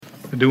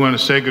I do want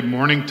to say good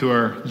morning to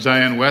our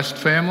Zion West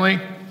family,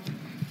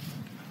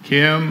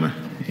 Kim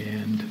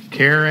and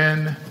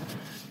Karen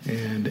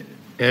and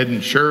Ed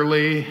and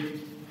Shirley,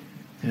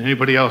 and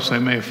anybody else I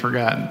may have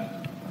forgotten.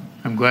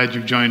 I'm glad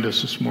you joined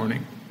us this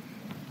morning.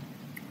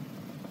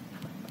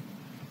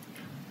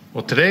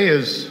 Well, today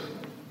is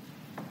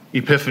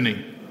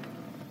Epiphany.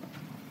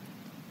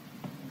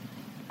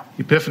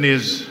 Epiphany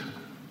is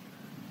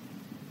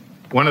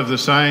one of the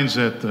signs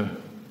that the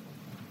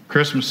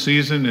Christmas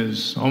season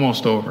is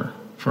almost over.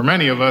 For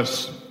many of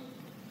us,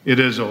 it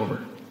is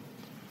over.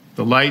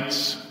 The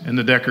lights and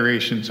the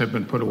decorations have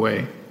been put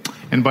away.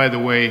 And by the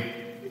way,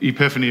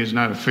 Epiphany is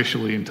not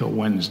officially until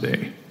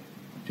Wednesday.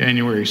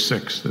 January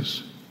 6th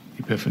is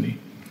Epiphany.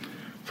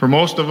 For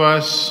most of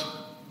us,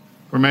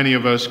 for many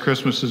of us,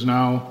 Christmas is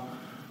now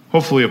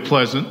hopefully a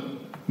pleasant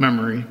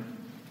memory.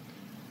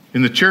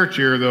 In the church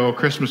year, though,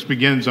 Christmas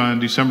begins on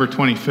December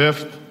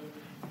 25th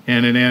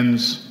and it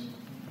ends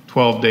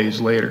 12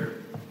 days later.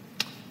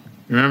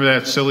 You remember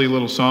that silly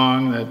little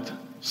song that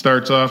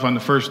starts off, "On the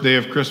first day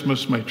of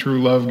Christmas, my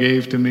true love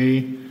gave to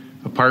me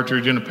a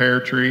partridge in a pear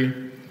tree."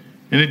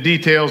 And it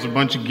details a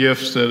bunch of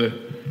gifts that a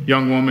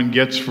young woman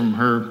gets from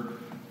her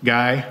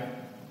guy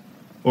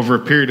over a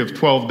period of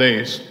 12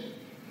 days.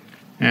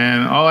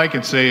 And all I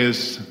can say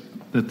is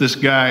that this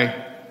guy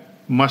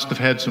must have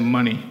had some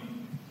money,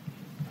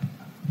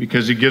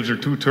 because he gives her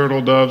 2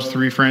 turtle doves,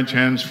 3 French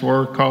hens,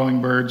 4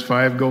 calling birds,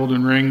 5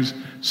 golden rings,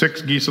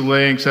 6 geese a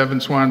laying, 7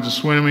 swans a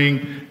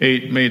swimming,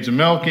 8 maids a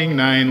milking,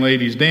 9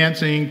 ladies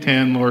dancing,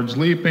 10 lords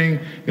leaping,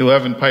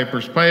 11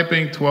 pipers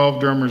piping,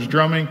 12 drummers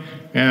drumming,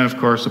 and of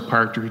course a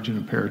partridge in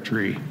a pear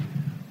tree.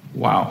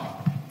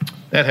 Wow,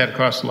 that had to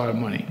cost a lot of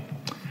money.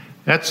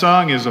 That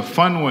song is a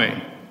fun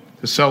way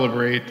to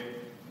celebrate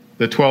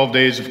the 12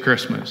 days of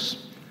Christmas.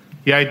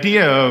 The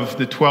idea of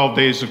the 12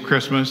 days of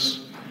Christmas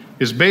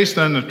is based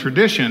on the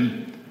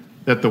tradition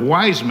that the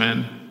wise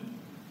men,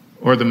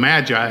 or the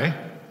magi,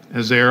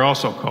 as they are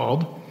also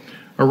called,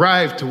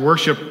 arrived to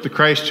worship the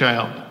Christ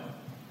child.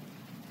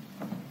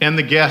 And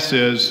the guess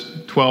is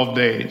 12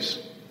 days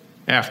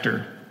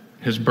after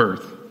his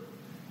birth.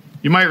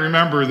 You might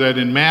remember that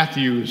in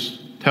Matthew's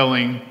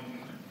telling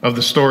of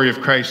the story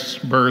of Christ's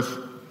birth,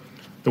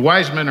 the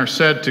wise men are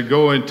said to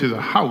go into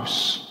the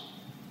house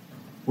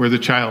where the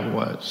child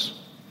was.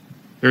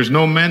 There's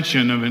no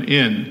mention of an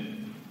inn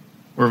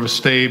or of a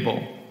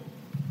stable.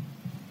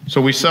 So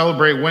we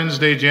celebrate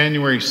Wednesday,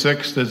 January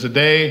 6th as the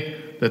day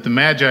that the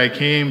Magi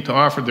came to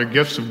offer their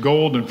gifts of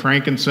gold and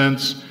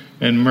frankincense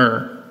and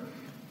myrrh.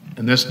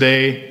 And this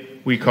day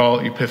we call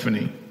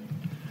Epiphany.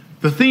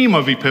 The theme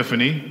of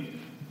Epiphany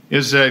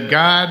is that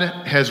God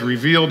has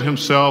revealed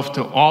himself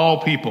to all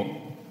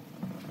people,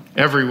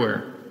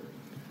 everywhere.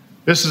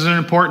 This is an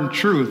important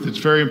truth. It's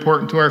very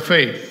important to our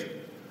faith.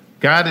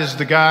 God is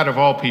the God of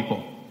all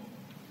people.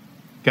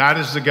 God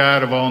is the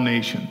God of all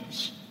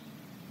nations.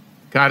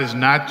 God is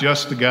not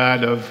just the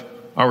God of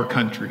our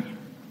country.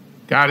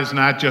 God is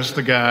not just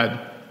the God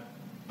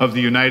of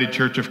the United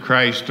Church of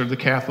Christ or the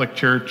Catholic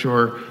Church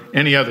or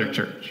any other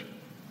church.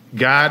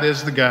 God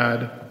is the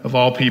God of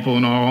all people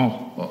and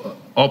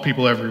all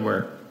people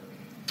everywhere.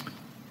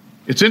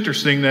 It's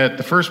interesting that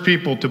the first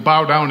people to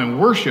bow down and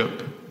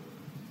worship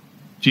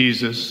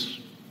Jesus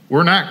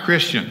were not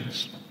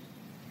Christians.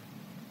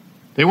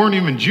 They weren't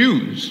even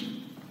Jews.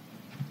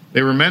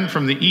 They were men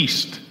from the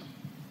East.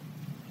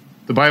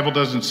 The Bible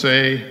doesn't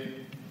say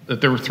that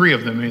there were 3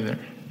 of them either.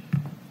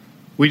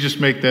 We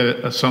just make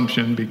that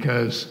assumption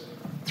because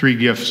 3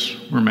 gifts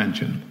were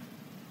mentioned: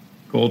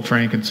 gold,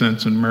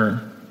 frankincense, and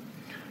myrrh.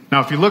 Now,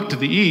 if you look to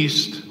the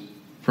east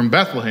from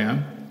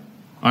Bethlehem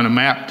on a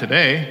map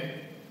today,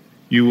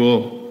 you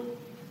will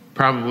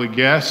probably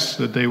guess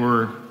that they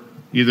were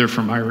either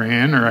from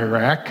Iran or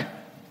Iraq,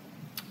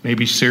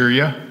 maybe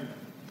Syria,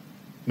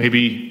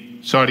 maybe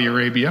Saudi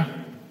Arabia.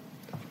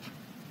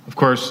 Of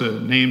course, the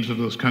names of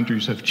those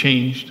countries have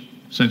changed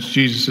since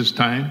Jesus'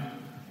 time,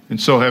 and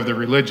so have the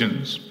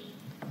religions.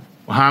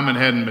 Muhammad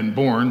hadn't been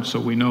born, so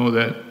we know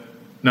that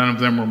none of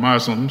them were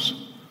Muslims,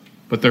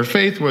 but their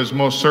faith was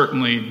most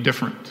certainly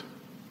different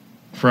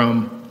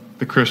from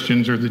the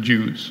Christians or the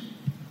Jews.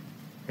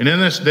 And in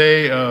this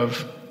day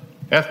of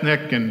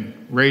ethnic and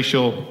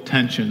racial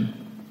tension,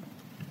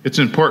 it's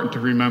important to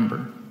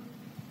remember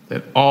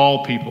that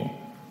all people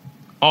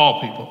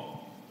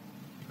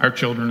are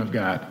children of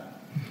God.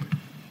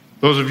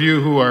 Those of you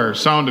who are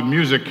Sound of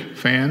Music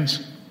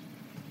fans,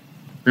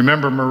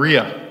 remember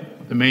Maria,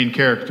 the main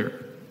character.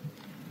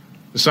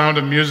 The Sound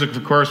of Music,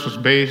 of course, was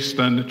based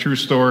on the true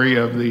story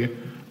of the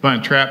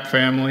Von Trapp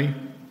family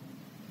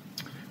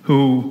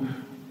who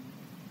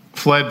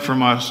fled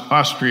from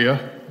Austria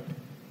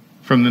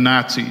from the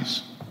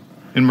Nazis.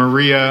 And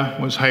Maria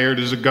was hired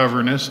as a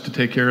governess to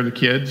take care of the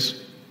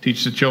kids,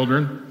 teach the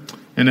children,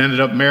 and ended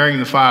up marrying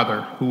the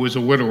father, who was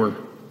a widower.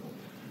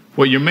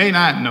 What you may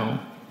not know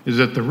is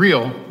that the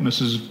real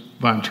Mrs.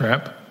 Von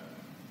Trapp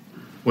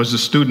was a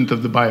student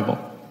of the Bible.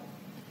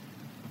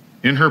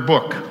 In her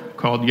book,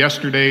 called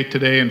Yesterday,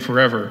 Today, and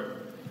Forever,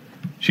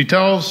 she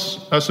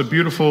tells us a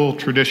beautiful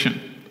tradition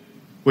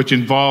which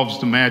involves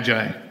the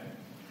Magi.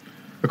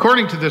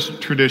 According to this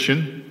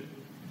tradition,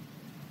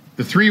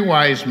 the three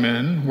wise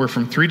men were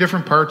from three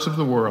different parts of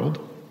the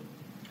world,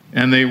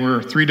 and they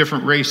were three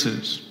different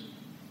races.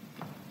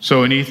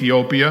 So in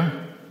Ethiopia,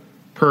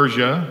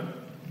 Persia,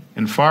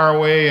 and far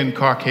away in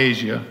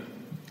Caucasus,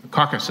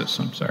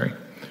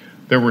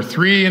 there were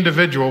three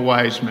individual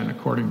wise men,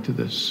 according to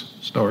this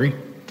story,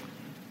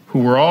 who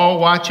were all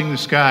watching the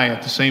sky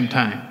at the same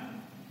time.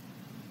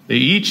 They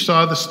each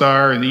saw the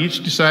star, and they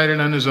each decided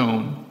on his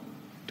own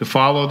to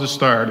follow the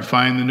star to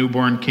find the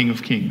newborn King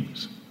of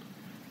Kings.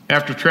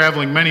 After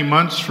traveling many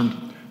months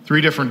from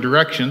three different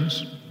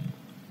directions,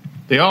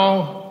 they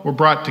all were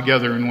brought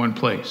together in one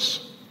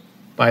place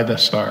by the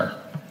star.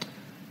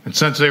 And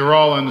since they were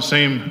all on the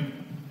same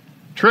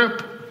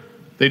trip,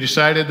 they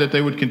decided that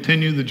they would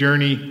continue the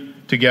journey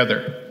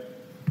together.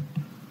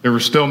 There were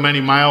still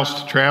many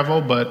miles to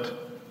travel, but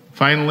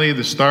finally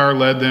the star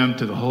led them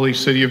to the holy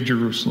city of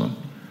Jerusalem,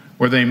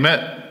 where they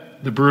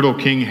met the brutal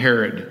King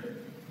Herod.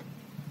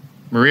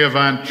 Maria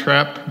von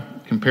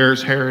Trapp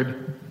compares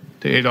Herod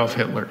to Adolf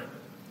Hitler.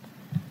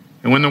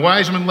 And when the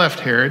wise men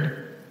left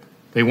Herod,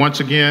 they once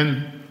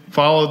again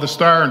followed the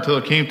star until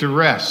it came to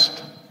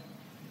rest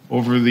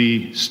over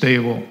the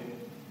stable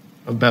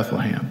of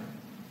Bethlehem.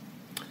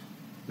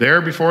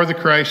 There before the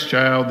Christ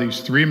child, these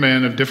three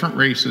men of different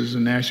races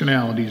and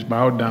nationalities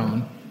bowed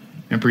down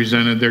and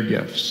presented their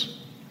gifts.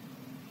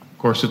 Of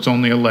course, it's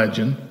only a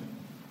legend,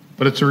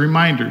 but it's a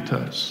reminder to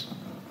us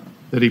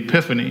that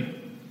Epiphany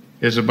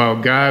is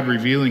about God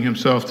revealing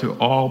himself to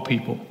all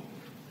people,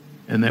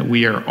 and that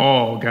we are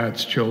all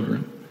God's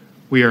children.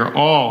 We are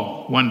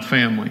all one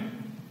family.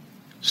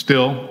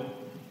 Still,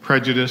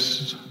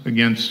 prejudice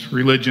against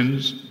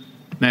religions,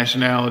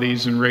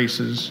 nationalities, and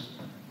races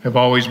have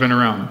always been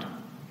around.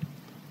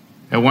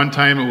 At one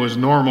time, it was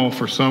normal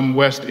for some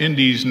West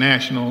Indies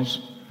nationals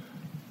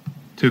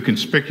to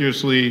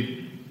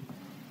conspicuously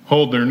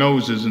hold their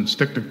noses and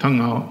stick their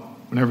tongue out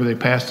whenever they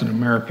passed an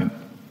American.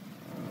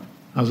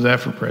 How's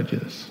that for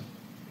prejudice?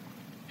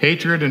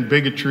 Hatred and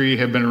bigotry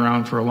have been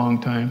around for a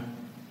long time,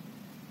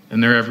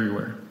 and they're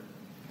everywhere.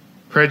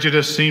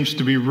 Prejudice seems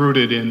to be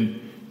rooted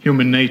in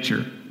human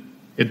nature.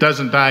 It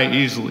doesn't die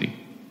easily,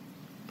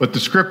 but the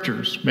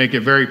scriptures make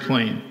it very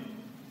plain.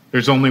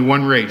 There's only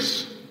one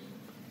race,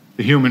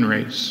 the human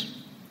race.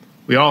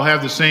 We all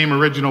have the same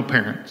original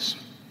parents.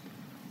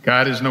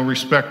 God is no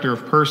respecter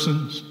of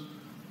persons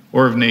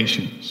or of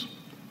nations.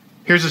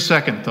 Here's a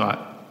second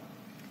thought.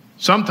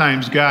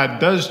 Sometimes God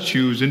does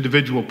choose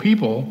individual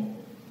people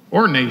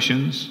or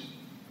nations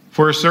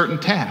for a certain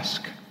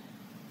task,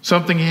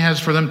 something he has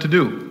for them to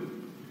do.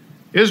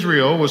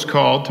 Israel was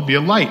called to be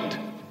a light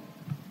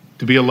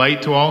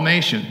to all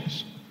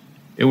nations.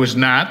 It was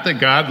not that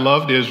God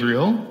loved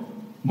Israel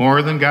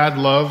more than God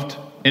loved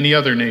any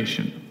other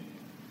nation,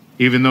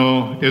 even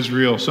though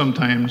Israel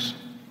sometimes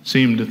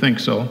seemed to think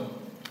so.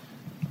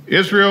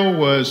 Israel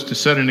was to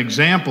set an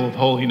example of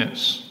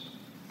holiness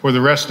for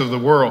the rest of the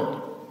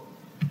world.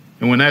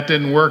 And when that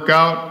didn't work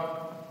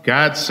out,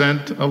 God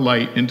sent a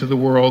light into the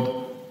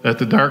world that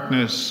the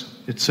darkness,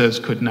 it says,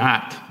 could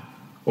not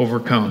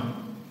overcome.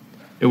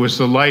 It was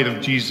the light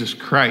of Jesus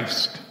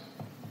Christ.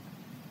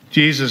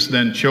 Jesus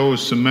then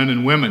chose some men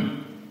and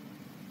women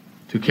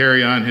to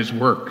carry on his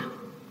work.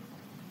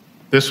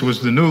 This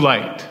was the new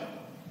light,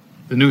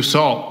 the new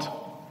salt,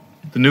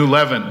 the new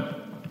leaven,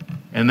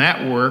 and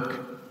that work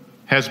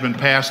has been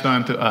passed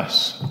on to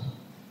us.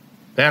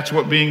 That's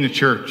what being the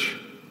church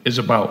is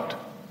about.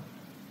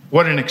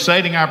 What an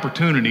exciting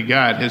opportunity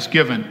God has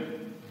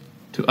given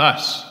to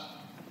us,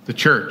 the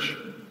church,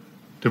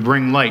 to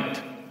bring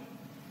light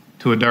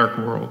to a dark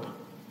world.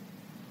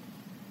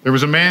 There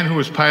was a man who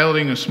was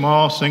piloting a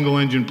small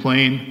single-engine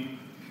plane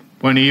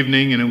one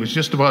evening, and it was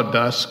just about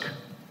dusk.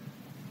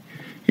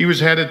 He was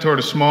headed toward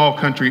a small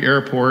country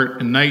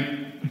airport, and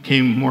night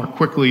came more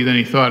quickly than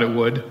he thought it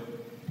would.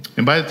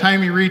 And by the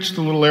time he reached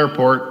the little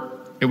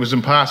airport, it was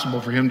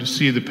impossible for him to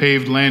see the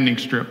paved landing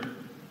strip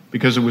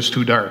because it was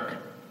too dark.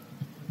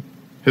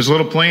 His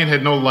little plane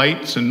had no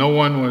lights, and no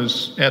one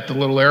was at the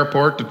little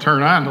airport to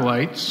turn on the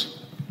lights.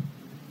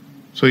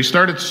 So he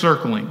started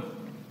circling.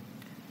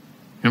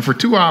 And for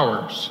 2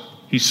 hours,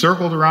 he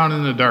circled around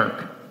in the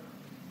dark,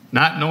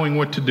 not knowing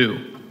what to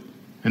do,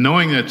 and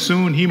knowing that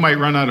soon he might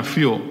run out of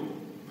fuel,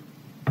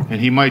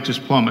 and he might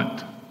just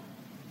plummet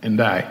and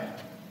die.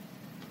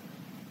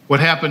 What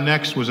happened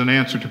next was an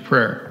answer to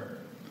prayer.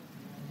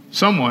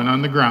 Someone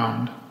on the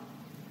ground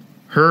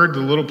heard the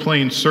little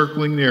plane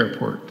circling the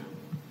airport,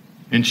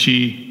 and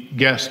she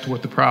guessed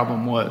what the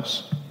problem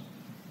was.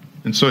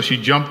 And so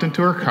she jumped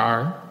into her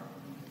car,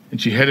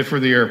 and she headed for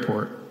the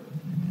airport.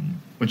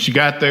 When she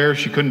got there,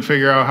 she couldn't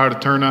figure out how to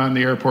turn on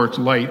the airport's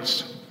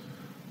lights,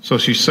 so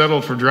she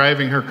settled for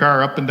driving her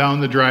car up and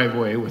down the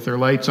driveway with her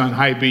lights on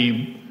high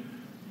beam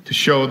to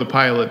show the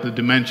pilot the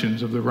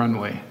dimensions of the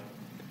runway.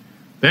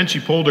 Then she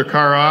pulled her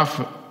car off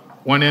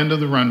one end of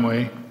the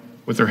runway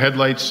with her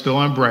headlights still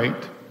on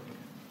bright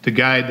to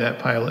guide that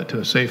pilot to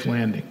a safe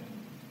landing.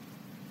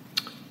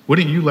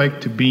 Wouldn't you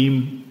like to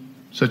beam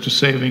such a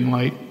saving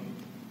light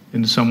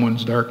into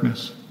someone's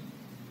darkness.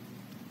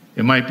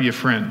 It might be a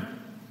friend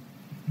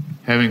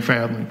having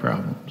family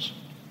problems.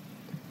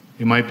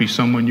 It might be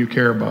someone you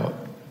care about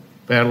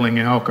battling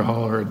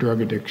alcohol or a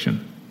drug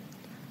addiction.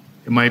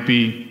 It might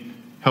be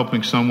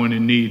helping someone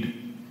in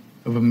need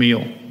of a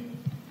meal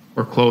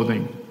or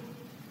clothing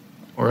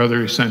or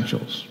other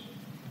essentials.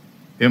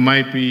 It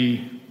might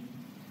be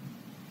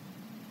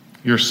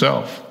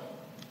yourself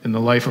in the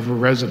life of a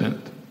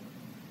resident,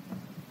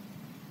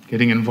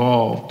 getting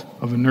involved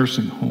of a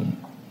nursing home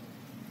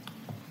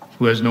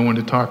who has no one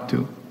to talk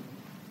to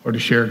or to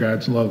share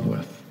God's love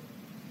with.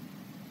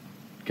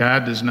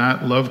 God does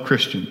not love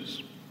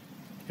Christians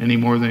any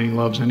more than he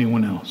loves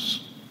anyone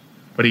else.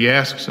 But he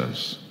asks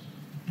us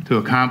to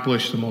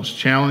accomplish the most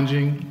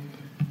challenging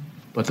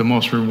but the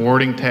most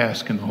rewarding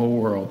task in the whole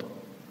world,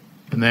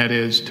 and that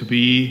is to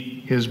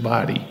be his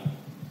body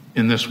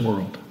in this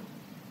world.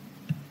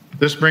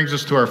 This brings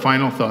us to our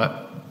final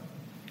thought.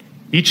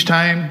 Each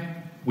time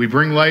we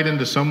bring light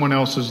into someone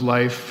else's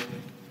life,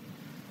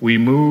 we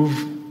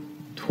move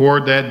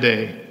toward that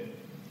day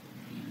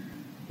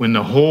when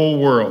the whole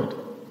world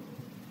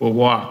will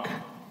walk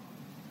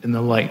in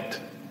the light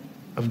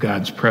of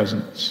God's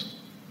presence.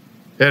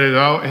 That it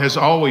has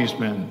always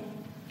been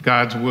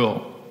God's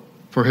will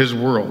for his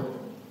world,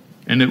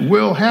 and it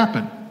will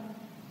happen.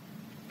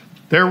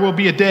 There will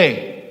be a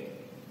day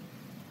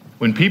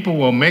when people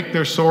will make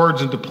their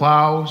swords into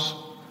plows,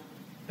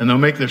 and they'll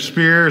make their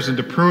spears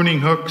into pruning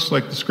hooks,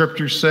 like the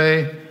scriptures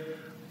say.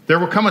 There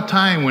will come a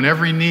time when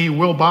every knee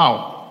will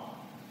bow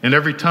and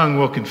every tongue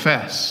will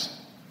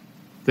confess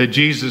that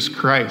Jesus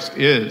Christ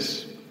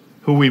is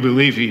who we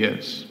believe he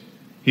is.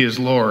 He is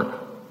Lord.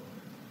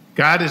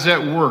 God is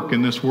at work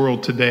in this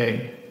world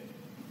today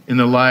in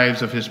the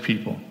lives of his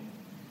people.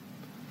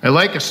 I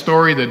like a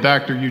story that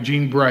Dr.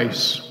 Eugene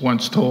Bryce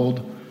once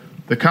told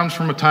that comes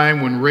from a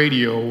time when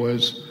radio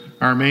was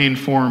our main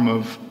form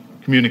of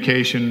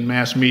communication,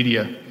 mass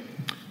media.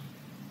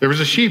 There was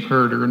a sheep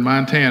herder in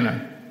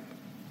Montana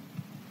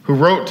who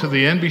wrote to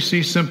the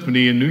NBC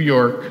Symphony in New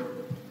York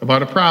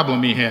about a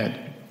problem he had.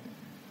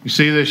 You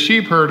see, the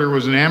sheep herder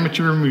was an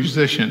amateur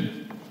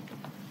musician,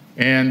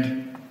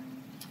 and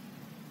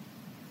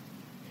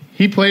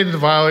he played the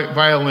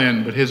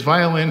violin, but his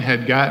violin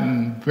had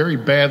gotten very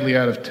badly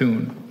out of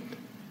tune,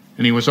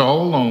 and he was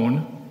all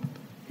alone.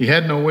 He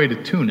had no way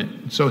to tune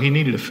it, so he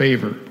needed a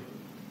favor.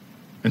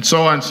 And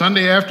so on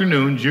Sunday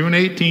afternoon, June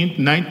 18th,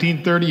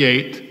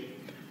 1938,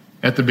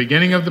 at the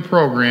beginning of the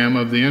program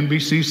of the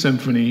NBC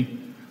Symphony,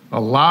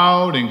 a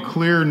loud and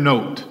clear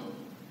note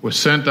was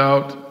sent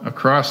out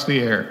across the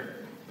air.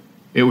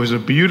 It was a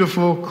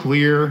beautiful,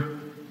 clear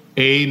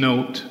A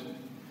note.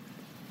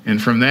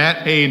 And from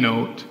that A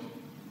note,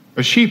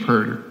 a sheep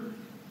herder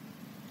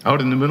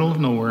out in the middle of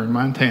nowhere in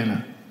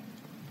Montana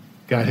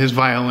got his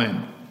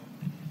violin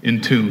in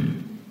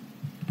tune.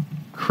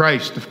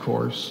 Christ, of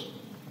course,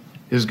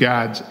 is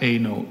God's A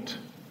note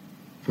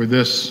for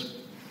this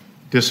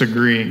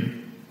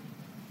disagreeing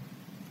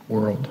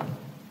world.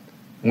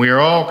 We are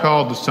all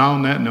called to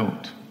sound that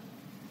note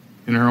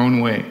in our own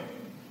way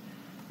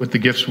with the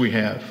gifts we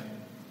have.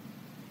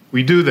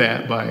 We do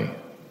that by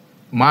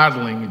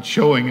modeling and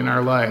showing in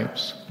our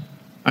lives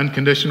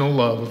unconditional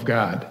love of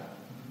God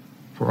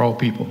for all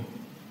people.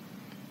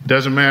 It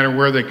doesn't matter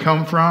where they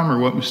come from or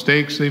what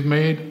mistakes they've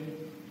made.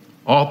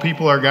 All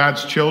people are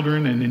God's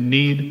children and in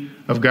need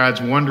of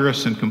God's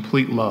wondrous and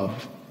complete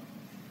love.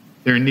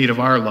 They're in need of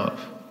our love.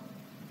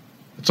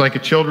 It's like a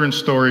children's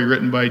story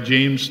written by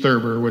James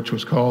Thurber, which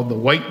was called The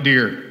White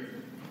Deer.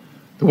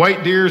 The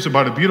White Deer is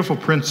about a beautiful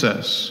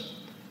princess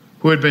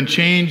who had been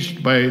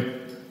changed by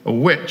a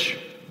witch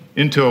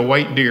into a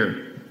white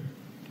deer.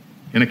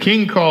 And a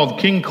king called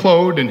King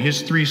Claude and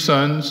his 3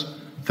 sons,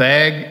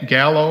 Thag,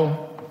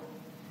 Gallo,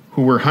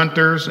 who were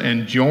hunters,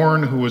 and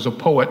Jorn, who was a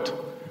poet,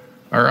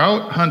 are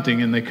out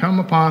hunting, and they come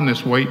upon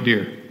this white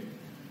deer.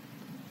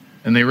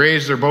 And they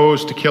raise their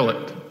bows to kill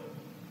it.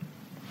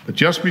 But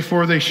just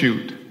before they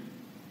shoot,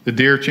 the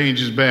deer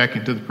changes back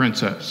into the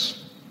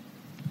princess.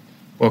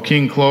 Well,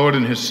 King Claude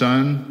and his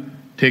son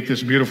take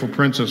this beautiful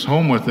princess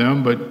home with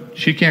them, but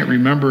she can't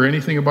remember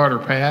anything about her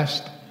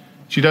past.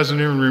 She doesn't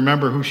even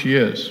remember who she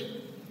is.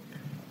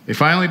 They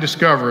finally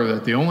discover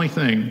that the only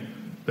thing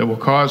that will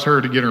cause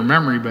her to get her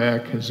memory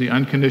back is the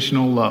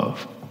unconditional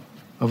love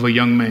of a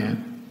young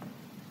man.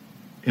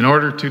 In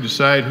order to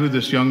decide who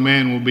this young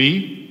man will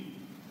be,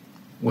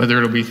 whether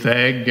it'll be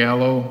Thag,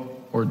 Gallo,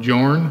 or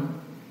Jorn,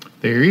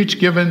 they are each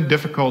given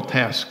difficult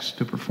tasks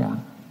to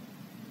perform.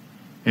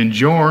 And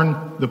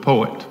Jorn, the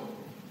poet,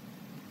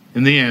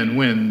 in the end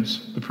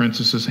wins the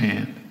princess's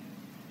hand.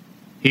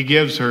 He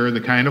gives her the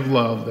kind of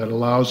love that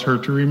allows her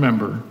to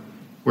remember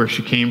where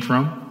she came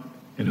from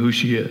and who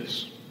she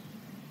is.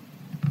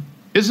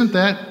 Isn't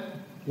that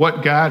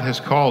what God has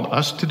called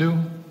us to do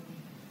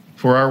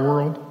for our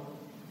world?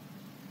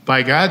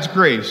 By God's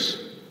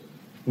grace,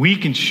 we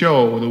can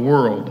show the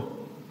world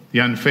the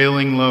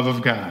unfailing love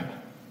of God.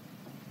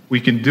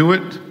 We can do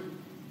it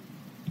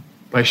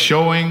by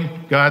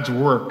showing God's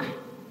work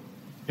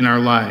in our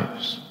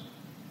lives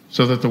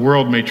so that the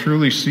world may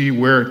truly see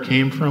where it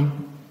came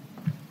from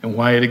and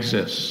why it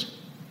exists.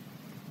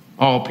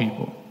 All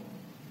people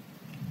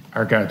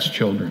are God's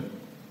children.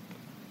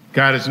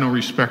 God is no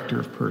respecter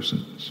of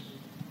persons.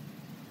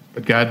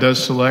 But God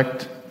does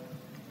select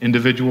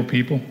individual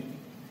people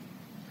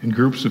and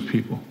groups of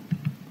people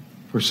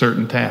for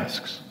certain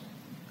tasks.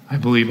 I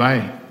believe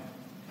I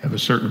have a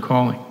certain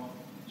calling,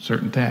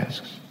 certain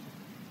tasks.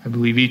 I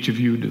believe each of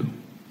you do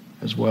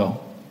as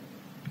well.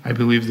 I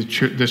believe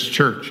this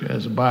church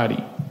as a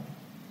body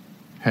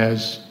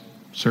has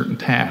certain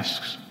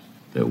tasks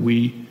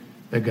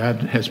that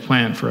God has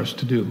planned for us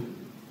to do.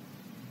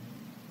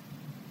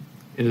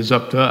 It is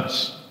up to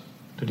us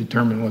to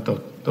determine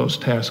what those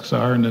tasks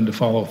are and then to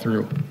follow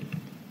through.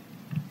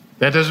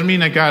 That doesn't mean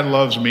that God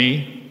loves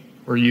me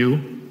or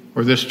you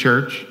or this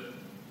church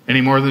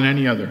any more than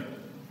any other.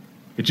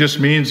 It just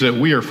means that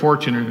we are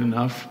fortunate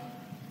enough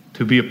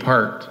to be a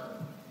part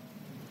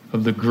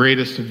of the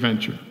greatest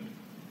adventure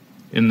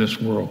in this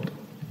world.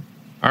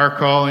 Our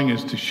calling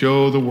is to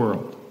show the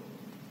world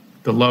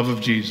the love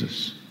of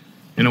Jesus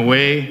in a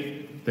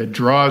way that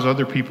draws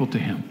other people to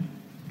him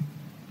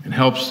and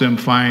helps them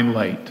find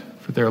light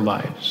for their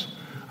lives.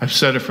 I've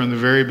said it from the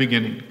very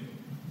beginning,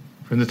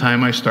 from the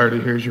time I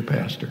started here as your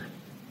pastor.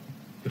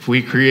 If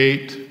we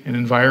create an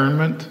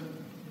environment,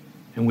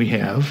 and we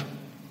have,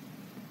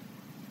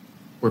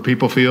 where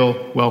people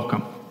feel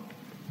welcome,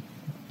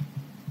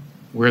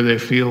 where they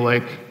feel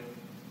like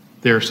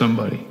they're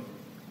somebody,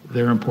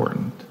 they're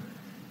important,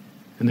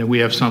 and that we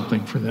have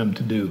something for them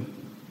to do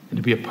and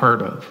to be a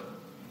part of,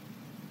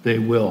 they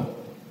will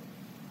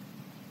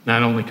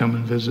not only come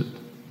and visit,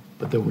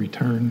 but they'll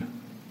return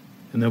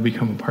and they'll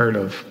become a part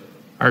of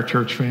our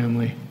church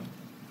family.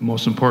 And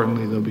most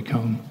importantly, they'll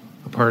become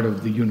a part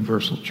of the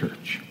universal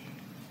church,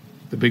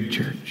 the big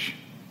church,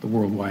 the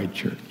worldwide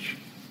church.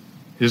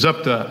 It is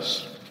up to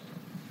us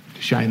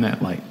to shine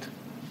that light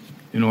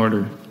in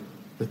order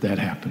that that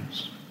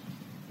happens.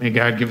 May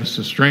God give us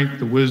the strength,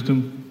 the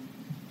wisdom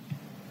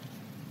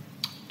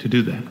to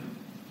do that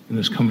in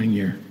this coming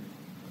year.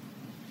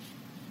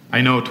 I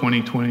know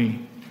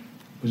 2020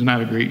 was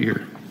not a great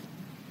year,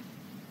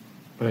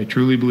 but I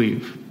truly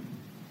believe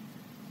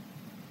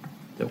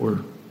that we're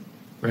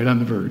right on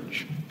the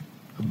verge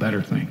of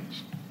better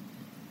things.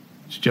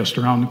 It's just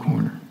around the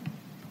corner.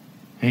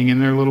 Hang in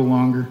there a little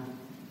longer.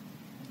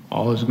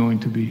 All is going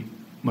to be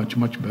much,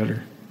 much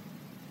better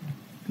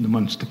in the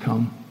months to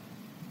come.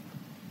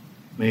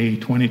 May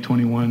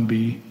 2021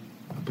 be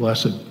a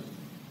blessed,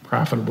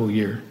 profitable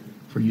year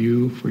for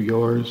you, for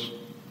yours,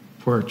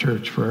 for our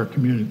church, for our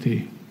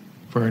community,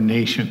 for our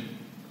nation,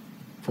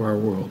 for our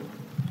world.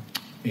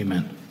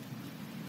 Amen.